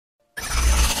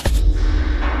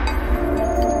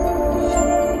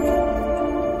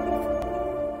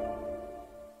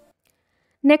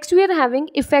Next we are having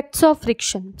effects of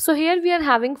friction. So here we are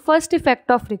having first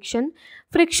effect of friction.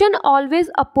 Friction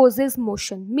always opposes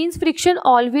motion, means friction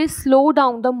always slow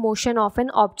down the motion of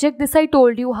an object. This I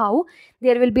told you how.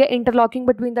 There will be an interlocking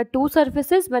between the two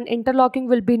surfaces. When interlocking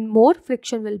will be more,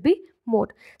 friction will be more.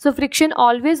 So friction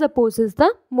always opposes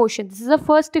the motion. This is the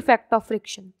first effect of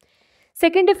friction.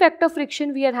 Second effect of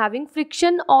friction we are having,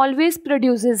 friction always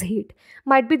produces heat.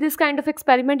 Might be this kind of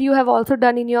experiment you have also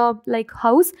done in your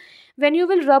house. When you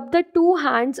will rub the two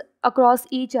hands across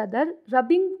each other,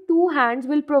 rubbing two hands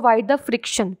will provide the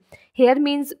friction. Here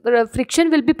means friction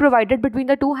will be provided between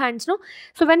the two hands, no?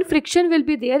 So when friction will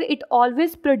be there, it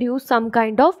always produce some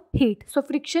kind of heat. So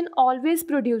friction always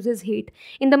produces heat.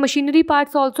 In the machinery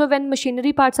parts also, when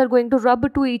machinery parts are going to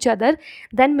rub to each other,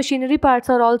 then machinery parts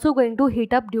are also going to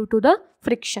heat up due to the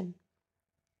friction.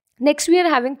 Next we are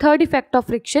having third effect of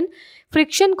friction.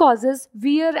 Friction causes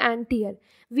wear and tear.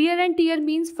 Wear and tear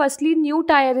means firstly new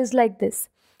tire is like this.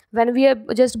 When we are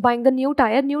just buying the new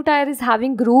tire is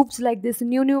having grooves like this,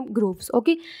 new grooves,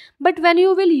 okay? But when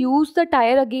you will use the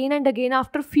tire again and again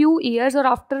after few years or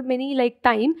after many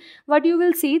time, what you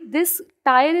will see, this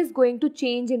tire is going to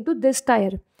change into this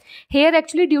tire. Here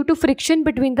actually due to friction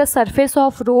between the surface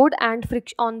of road and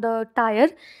friction on the tire,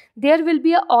 there will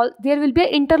be a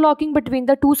interlocking between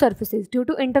the two surfaces. Due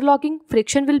to interlocking,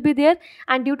 friction will be there,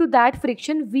 and due to that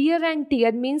friction, wear and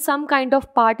tear means some kind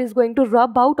of part is going to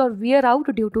rub out or wear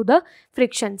out due to the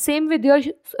friction. Same with your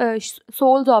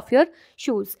soles of your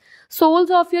shoes.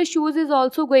 Soles of your shoes is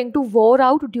also going to wear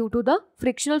out due to the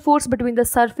frictional force between the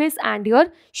surface and your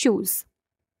shoes.